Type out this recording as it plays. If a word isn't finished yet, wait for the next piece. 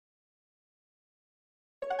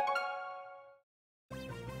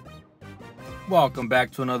Welcome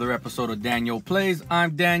back to another episode of Daniel Plays.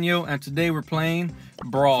 I'm Daniel, and today we're playing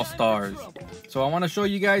Brawl Stars. So I want to show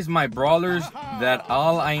you guys my brawlers that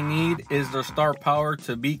all I need is their star power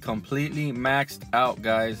to be completely maxed out,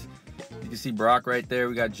 guys. You can see Brock right there.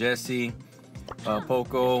 We got Jesse,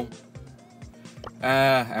 Poco,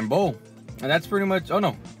 and Bo. And that's pretty much, oh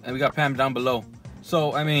no, and we got Pam down below.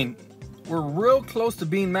 So, I mean, we're real close to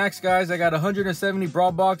being maxed, guys. I got 170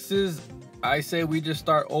 Brawl boxes. I say we just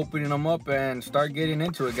start opening them up and start getting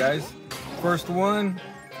into it, guys. First one,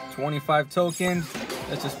 25 tokens.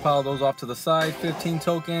 Let's just pile those off to the side. 15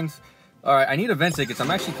 tokens. All right, I need event tickets. I'm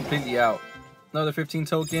actually completely out. Another 15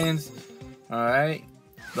 tokens. All right,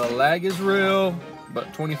 the lag is real,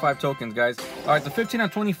 but 25 tokens, guys. All right, the 15 on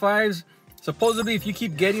 25s. Supposedly, if you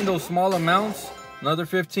keep getting those small amounts, another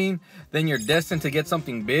 15, then you're destined to get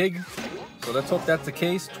something big. So let's hope that's the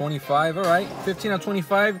case. 25. All right, 15 on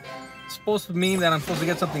 25. Supposed to mean that I'm supposed to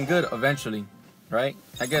get something good eventually, right?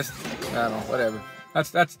 I guess, I don't know, whatever.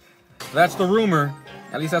 That's the rumor.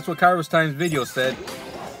 At least that's what Kairos Time's video said.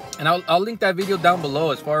 And I'll link that video down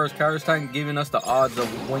below as far as Kairos Time giving us the odds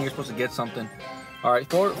of when you're supposed to get something. All right,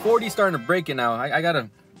 40 starting to break it now. I gotta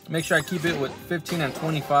make sure I keep it with 15 and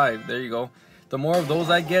 25. There you go. The more of those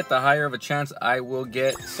I get, the higher of a chance I will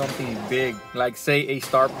get something big, like say a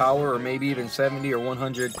star power or maybe even 70 or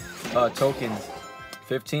 100 tokens.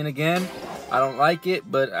 15 again. I don't like it,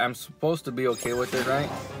 but I'm supposed to be okay with it, right?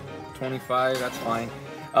 25, that's fine.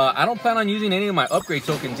 I don't plan on using any of my upgrade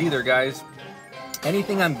tokens either, guys.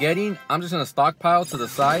 Anything I'm getting, I'm just gonna stockpile to the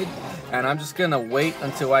side, and I'm just gonna wait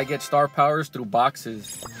until I get star powers through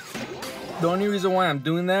boxes. The only reason why I'm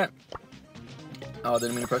doing that, oh,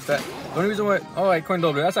 didn't mean to press that. The only reason why, oh, I coin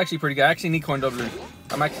doubler. That's actually pretty good. I actually need coin doublers.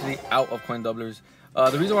 I'm actually out of coin doublers.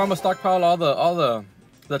 The reason why I'm gonna stockpile all the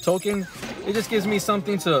tokens, it just gives me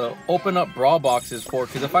something to open up brawl boxes for,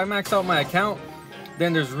 because if I max out my account,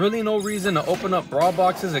 then there's really no reason to open up brawl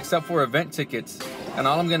boxes except for event tickets, and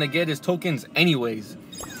all I'm gonna get is tokens anyways.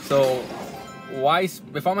 So why,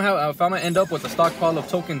 if I'm gonna end up with a stockpile of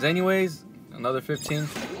tokens anyways, another 15,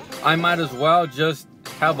 I might as well just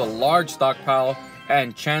have a large stockpile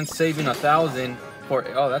and chance saving 1,000 for,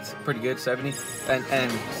 oh, that's pretty good, 70,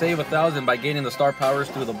 and save 1,000 by getting the star powers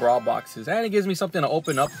through the brawl boxes, and it gives me something to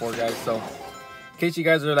open up for, guys. So in case you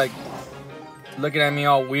guys are like looking at me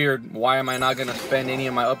all weird, why am I not gonna spend any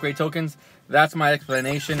of my upgrade tokens? That's my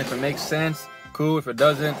explanation. If it makes sense, cool. If it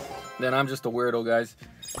doesn't, then I'm just a weirdo, guys.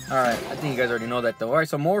 All right, I think you guys already know that though. All right,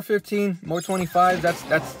 so more 15, more 25.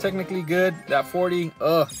 That's technically good. That 40,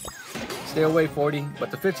 stay away 40.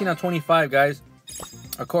 But the 15 on 25, guys,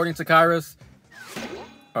 according to Kairos.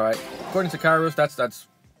 All right, according to Kairos,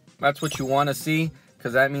 that's what you want to see,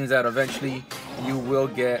 because that means that eventually you will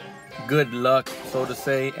get good luck, so to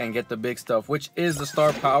say, and get the big stuff, which is the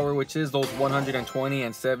star power, which is those 120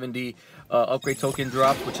 and 70 upgrade token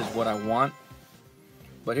drops, which is what I want.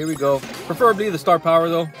 But here we go. Preferably the star power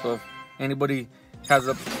though. So if anybody has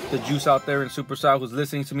the juice out there in Super South who's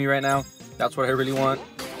listening to me right now, that's what I really want.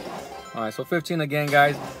 All right, so 15 again,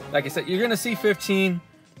 guys. Like I said, you're gonna see 15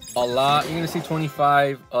 a lot. You're gonna see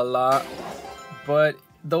 25 a lot, but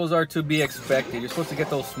those are to be expected. You're supposed to get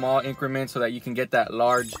those small increments so that you can get that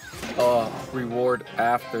large reward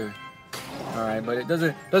after. All right, but it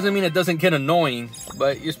doesn't mean it doesn't get annoying,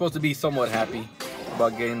 but you're supposed to be somewhat happy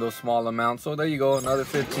about getting those small amounts. So there you go, another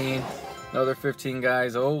 15, another 15,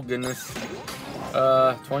 guys. Oh goodness.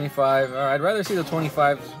 25. All right, I'd rather see the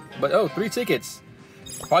 25s, but oh, 3 tickets.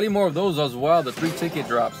 Probably more of those as well, the 3 ticket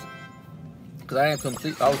drops, because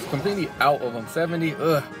I was completely out of them. 70,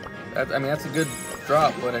 ugh. I mean, that's a good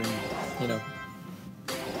drop, but I mean, you know.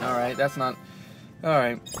 All right, that's not, all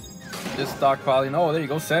right. Just stockpiling. Oh, there you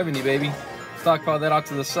go, 70, baby. Stockpile that out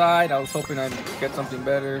to the side. I was hoping I'd get something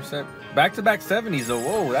better. Back-to-back 70s, though.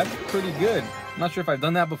 Whoa, that's pretty good. I'm not sure if I've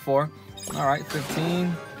done that before. All right, 15.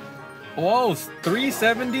 Whoa, 3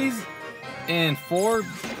 70s and 4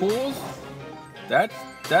 pools. That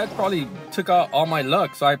probably took out all my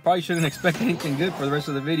luck, so I probably shouldn't expect anything good for the rest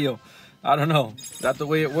of the video. I don't know. Is that the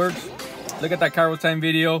way it works? Look at that Kairos Time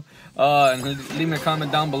video and leave me a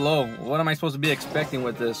comment down below. What am I supposed to be expecting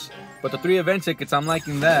with this? But the 3 event tickets, I'm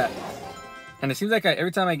liking that. And it seems like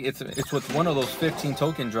every time it's with one of those 15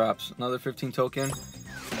 token drops. Another 15 token.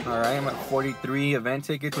 All right, I'm at 43 event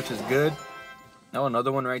tickets, which is good. Oh,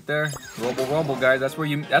 another one right there. Rumble, guys. That's where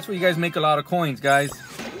you guys make a lot of coins, guys.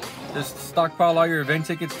 Just stockpile all your event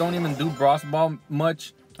tickets. Don't even do boss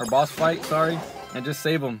fight, sorry, and just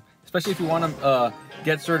save them. Especially if you want to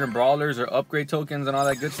get certain brawlers or upgrade tokens and all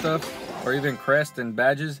that good stuff, or even crest and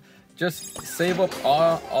badges. Just save up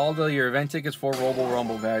all your event tickets for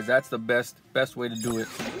Rumble, guys. That's the best way to do it.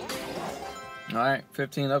 Alright,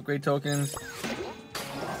 15 upgrade tokens.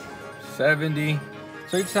 70.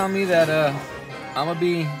 So you're telling me that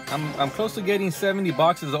I'm close to getting 70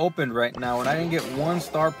 boxes opened right now, and I didn't get 1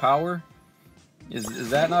 star power? Is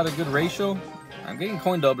that not a good ratio? I'm getting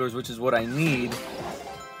coin doublers, which is what I need,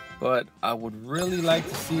 but I would really like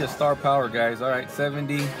to see a star power, guys. Alright,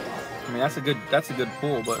 70. I mean, that's a good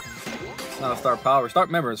pull, but it's not a star power.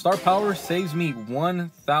 Remember, star power saves me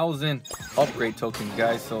 1,000 upgrade tokens,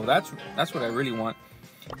 guys. So that's what I really want.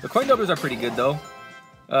 The coin doublers are pretty good though.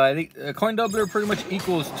 I think a coin doubler pretty much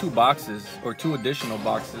equals 2 boxes or 2 additional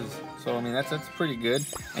boxes. So I mean that's pretty good,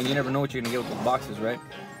 and you never know what you're gonna get with those boxes, right?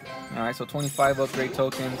 All right, so 25 upgrade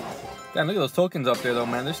tokens. Damn, look at those tokens up there though,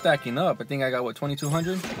 man. They're stacking up. I think I got what,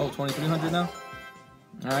 2,200? Oh, 2,300 now.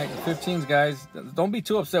 All right, the 15s, guys. Don't be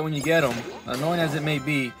too upset when you get them. Annoying as it may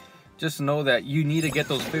be, just know that you need to get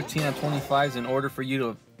those 15 and 25s in order for you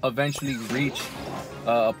to eventually reach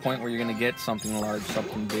a point where you're gonna get something large,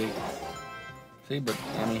 something big. See, but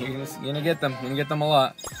I mean, you're gonna get them. You're gonna get them a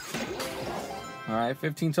lot. All right,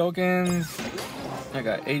 15 tokens. I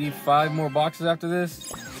got 85 more boxes after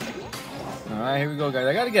this. All right, here we go, guys.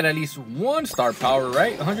 I gotta get at least 1 star power,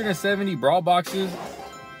 right? 170 brawl boxes.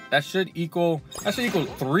 That should equal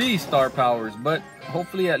 3 star powers, but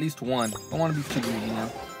hopefully at least 1. Don't want to be too greedy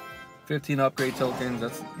now. 15 upgrade tokens.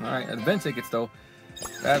 That's all right. Event tickets though,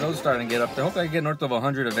 those are starting to get up there. Hopefully I can get north of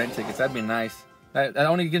 100 event tickets. That'd be nice. That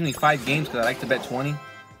only gives me 5 games because I like to bet 20.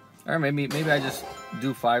 Or maybe I just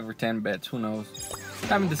do 5 or 10 bets. Who knows?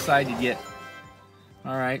 Haven't decided yet.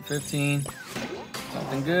 All right, 15.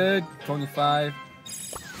 Something good. 25.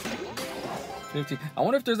 15. I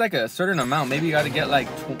wonder if there's like a certain amount. Maybe you got to get like.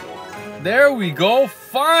 There we go.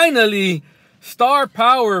 Finally, star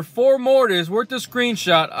power 4 mortars worth the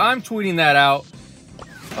screenshot. I'm tweeting that out.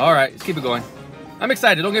 All right, let's keep it going. I'm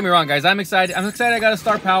excited. Don't get me wrong, guys. I'm excited. I'm excited. I got a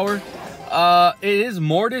star power. It is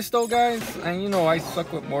mortis though, guys, and you know I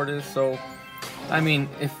suck with mortis. So, I mean,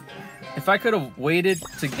 if I could have waited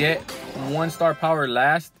to get 1 star power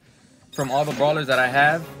last from all the brawlers that I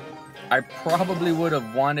have, I probably would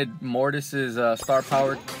have wanted Mortis's star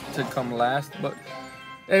power to come last. But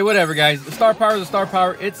hey, whatever, guys. The star power is a star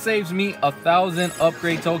power. It saves me 1,000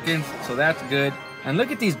 upgrade tokens, so that's good. And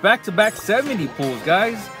look at these back-to-back 70 pulls,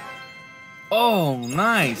 guys. Oh,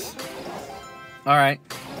 nice. All right,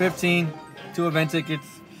 15, 2 event tickets.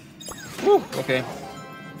 Woo, okay,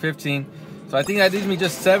 15. So I think that leaves me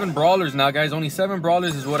just 7 brawlers now, guys. Only 7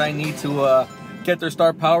 brawlers is what I need to get their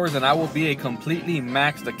star powers, and I will be a completely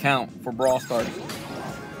maxed account for Brawl Stars.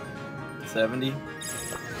 70.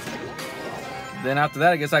 Then after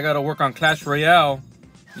that, I guess I gotta work on Clash Royale.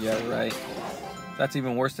 Yeah, right. That's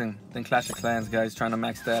even worse than Clash of Clans, guys, trying to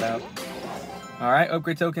max that out. All right,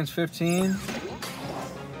 upgrade tokens 15,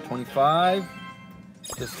 25.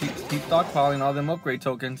 Just keep stockpiling all them upgrade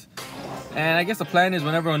tokens. And I guess the plan is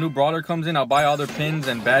whenever a new brawler comes in, I'll buy all their pins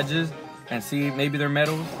and badges and see maybe their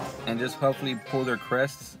medals and just hopefully pull their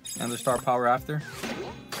crests and their star power after.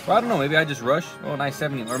 Well, I don't know, maybe I just rush. Oh, nice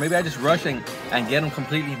 70. Or maybe I just rush and get them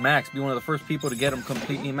completely maxed. Be one of the first people to get them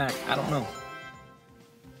completely maxed. I don't know.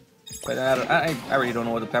 But I really don't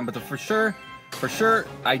know what the plan. But for sure,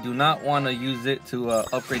 I do not want to use it to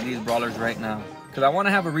upgrade these brawlers right now. Because I want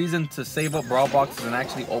to have a reason to save up brawl boxes and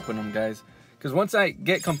actually open them, guys. Because once I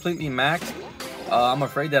get completely maxed, I'm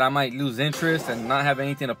afraid that I might lose interest and not have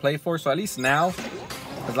anything to play for. So at least now,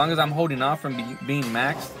 as long as I'm holding off from being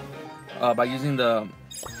maxed by using the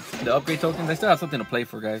upgrade tokens, I still have something to play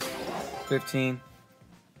for, guys. 15.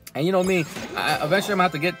 And you know me, eventually I'm gonna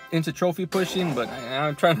have to get into trophy pushing, but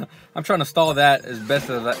I'm trying to stall that as best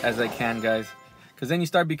as I can, guys. Because then you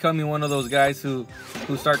start becoming one of those guys who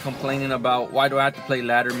start complaining about, why do I have to play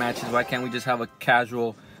ladder matches? Why can't we just have a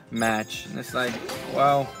casual match? And it's like,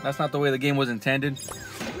 well, that's not the way the game was intended.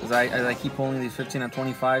 Because I keep pulling these 15 and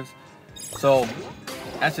 25s. So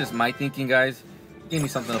that's just my thinking, guys. Give me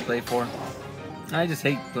something to play for. I just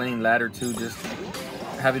hate playing ladder too, just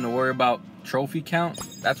having to worry about trophy count.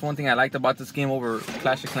 That's one thing I liked about this game over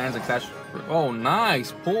Clash of Clans and Clash. Oh,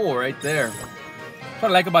 nice pull right there. What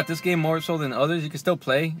I like about this game more so than others, you can still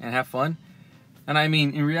play and have fun. And I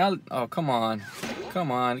mean, in reality, oh, come on,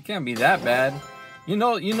 it can't be that bad. You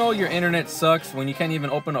know your internet sucks when you can't even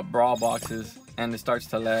open up brawl boxes and it starts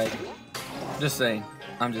to lag. Just saying.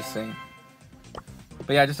 I'm just saying.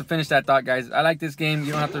 But yeah, just to finish that thought, guys, I like this game.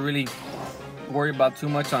 You don't have to really worry about too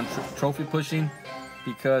much on trophy pushing,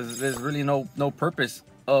 because there's really no purpose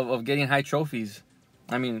of getting high trophies.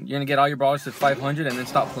 I mean, you're gonna get all your brawlers to 500 and then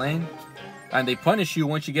stop playing, and they punish you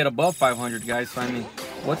once you get above 500, guys. So I mean,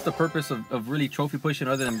 what's the purpose of really trophy pushing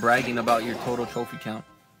other than bragging about your total trophy count?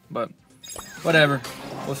 But whatever.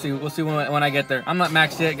 We'll see when I get there. I'm not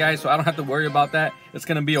maxed yet, guys, so I don't have to worry about that. It's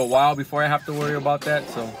gonna be a while before I have to worry about that.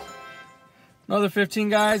 So another 15,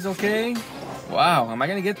 guys. Okay. Wow, am I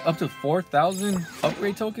gonna get up to 4,000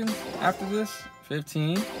 upgrade tokens after this?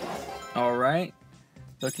 15. All right,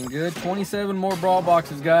 looking good. 27 more brawl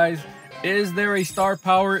boxes, guys. Is there a star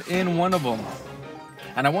power in one of them?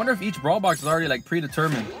 And I wonder if each brawl box is already like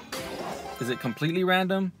predetermined. Is it completely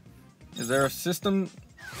random? Is there a system?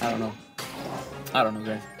 I don't know. I don't know,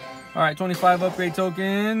 guys. All right, 25 upgrade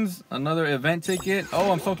tokens. Another event ticket.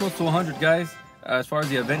 Oh, I'm so close to 100, guys. As far as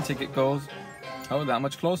the event ticket goes. Oh, that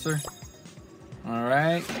much closer. All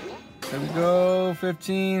right. There we go.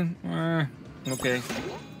 15. Okay.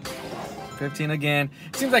 15 again.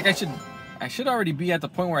 Seems like I should already be at the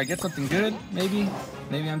point where I get something good. Maybe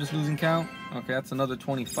I'm just losing count. Okay, that's another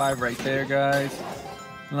 25 right there, guys.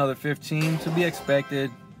 Another 15 to be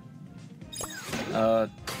expected.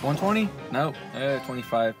 120? No,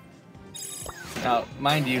 25. Now,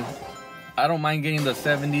 mind you, I don't mind getting the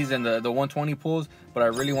 70s and the 120 pulls, but I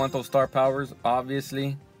really want those star powers,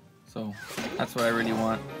 obviously. So that's what I really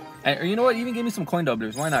want. And you know what? Even give me some coin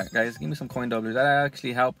doublers. Why not, guys? Give me some coin doublers. That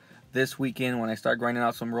actually help this weekend when I start grinding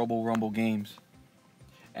out some Robo Rumble games.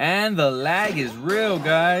 And the lag is real,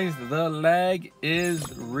 guys. The lag is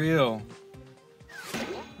real.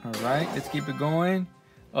 All right, let's keep it going.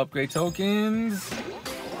 Upgrade tokens.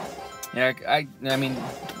 Yeah, I mean,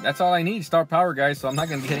 that's all I need, star power, guys. So I'm not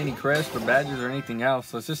gonna get any crests or badges or anything else.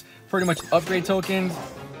 So it's just pretty much upgrade tokens,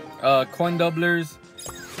 coin doublers,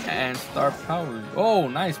 and star powers. Oh,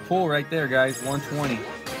 nice pull right there, guys. 120,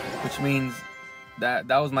 which means that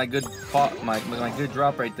was my good pot, my good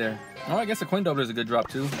drop right there. Oh, I guess a coin doubler is a good drop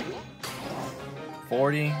too.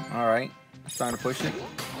 40. All right, it's starting to push it.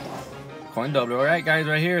 Coin doubler. All right, guys,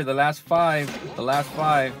 right here, the last five.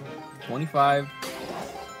 25.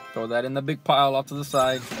 Throw that in the big pile off to the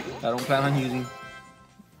side. I don't plan on using.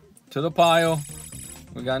 To the pile.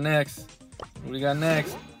 What we got next? What we got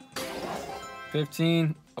next?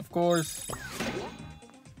 15, of course.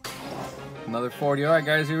 Another 40. All right,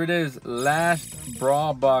 guys, here it is. Last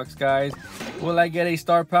brawl box, guys. Will I get a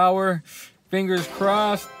star power? Fingers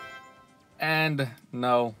crossed. And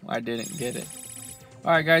no, I didn't get it.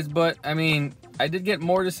 All right, guys, but I mean, I did get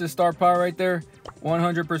Mortis's star power right there.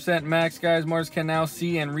 100% max, guys. Mortis can now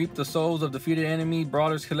see and reap the souls of defeated enemy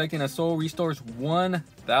brawlers. Collecting a soul restores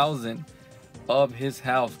 1,000 of his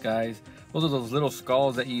health, guys. Those are those little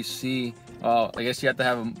skulls that you see. I guess you have to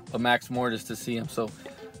have a max Mortis to see him. So,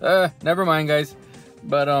 never mind, guys.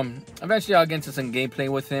 But eventually I'll get into some gameplay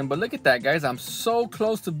with him. But look at that, guys. I'm so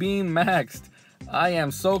close to being maxed. I am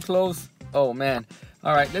so close. Oh man.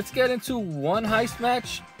 All right, let's get into one heist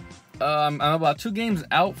match. I'm about 2 games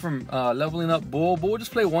out from leveling up Bull, but we'll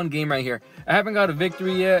just play one game right here. I haven't got a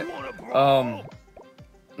victory yet. I'm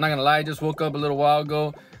not gonna lie, I just woke up a little while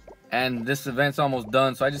ago and this event's almost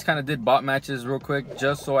done, so I just kind of did bot matches real quick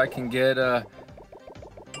just so I can get the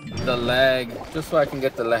lag. Just so I can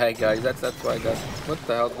get the lag, guys. That's why I got. What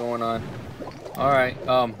the hell's going on? All right.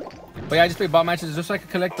 But yeah, I just played bot matches just so I could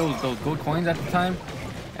collect those gold coins at the time,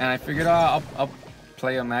 and I figured I'll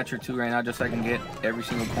play a match or 2 right now just so I can get every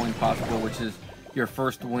single coin possible, which is your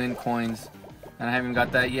first win coins, and I haven't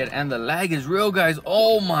got that yet. And the lag is real, guys.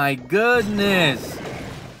 Oh my goodness.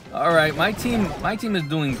 All right, my team is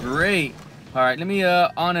doing great. All right, let me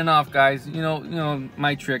on and off, guys. You know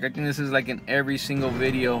my trick. I think this is like in every single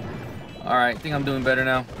video. All right, I think I'm doing better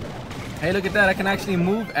now. Hey, look at that. I can actually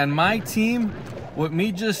move, and my team, with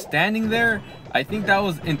me just standing there, I think that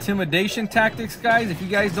was intimidation tactics, guys. If you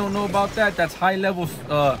guys don't know about that, that's high level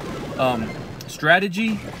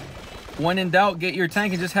strategy. When in doubt, get your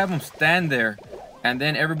tank and just have them stand there, and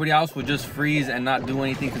then everybody else will just freeze and not do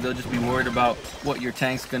anything because they'll just be worried about what your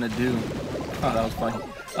tank's gonna do. Oh, that was funny.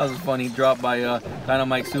 That was a funny drop by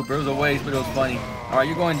Dynamite Super. It was a waste, but it was funny. All right,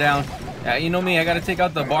 you're going down. You know me, I gotta take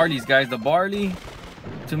out the Barleys, guys. The Barley,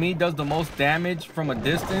 to me, does the most damage from a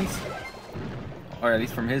distance, or at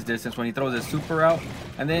least from his distance, when he throws his super out.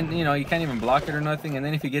 And then, you know, you can't even block it or nothing. And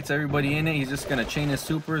then if he gets everybody in it, he's just gonna chain his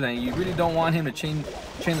supers, and you really don't want him to chain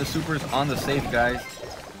the supers on the safe, guys.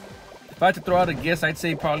 If I had to throw out a guess, I'd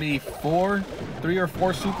say probably 3 or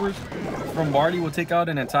 4 supers from Barley will take out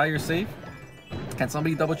an entire safe. Can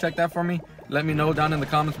somebody double check that for me? Let me know down in the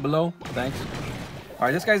comments below. Thanks. All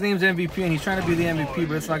right, this guy's name's MVP, and he's trying to be the MVP,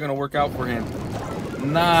 but it's not gonna work out for him.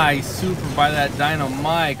 Nice super by that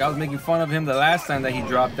Dynamite. I was making fun of him the last time that he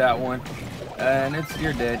dropped that one. And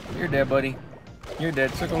you're dead. You're dead, buddy. You're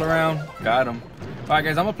dead. Circle around. Got him. All right,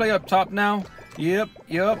 guys, I'm gonna play up top now. Yep.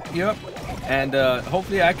 And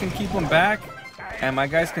hopefully I can keep him back, and my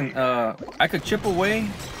guys can I could chip away.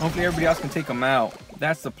 Hopefully everybody else can take him out.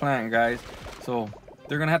 That's the plan, guys. So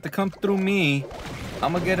they're gonna have to come through me.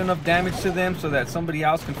 I'm gonna get enough damage to them so that somebody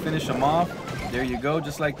else can finish them off. There you go,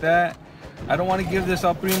 just like that. I don't want to give this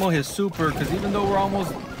El Primo his super, because even though we're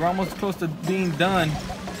almost close to being done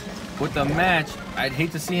with the match, I'd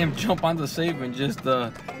hate to see him jump on the save and just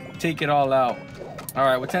take it all out. All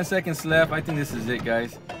right, with 10 seconds left, I think this is it,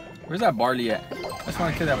 guys. Where's that Barley at? I just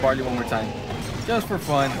want to kill that Barley one more time, just for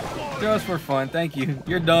fun. Just for fun. Thank you.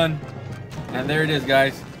 You're done. And there it is,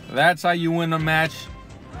 guys. That's how you win a match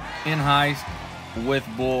in Heist with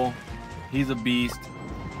Bull. He's a beast.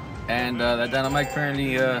 And that Dynamite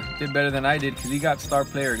apparently did better than I did, because he got star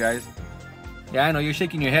player, guys. Yeah, I know you're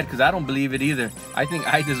shaking your head because I don't believe it either. I think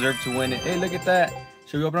I deserve to win it. Hey, look at that.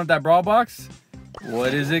 Should we open up that Brawl Box?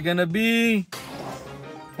 What is it gonna be?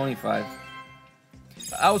 25.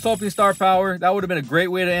 I was hoping star power. That would have been a great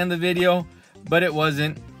way to end the video, but it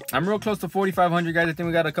wasn't. I'm real close to 4,500, guys. I think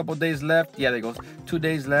we got a couple days left. Yeah, there goes. 2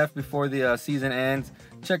 days left before the season ends.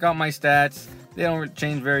 Check out my stats. They don't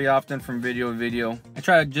change very often from video to video. I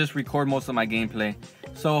try to just record most of my gameplay.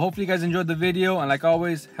 So hopefully you guys enjoyed the video, and like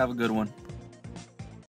always, have a good one.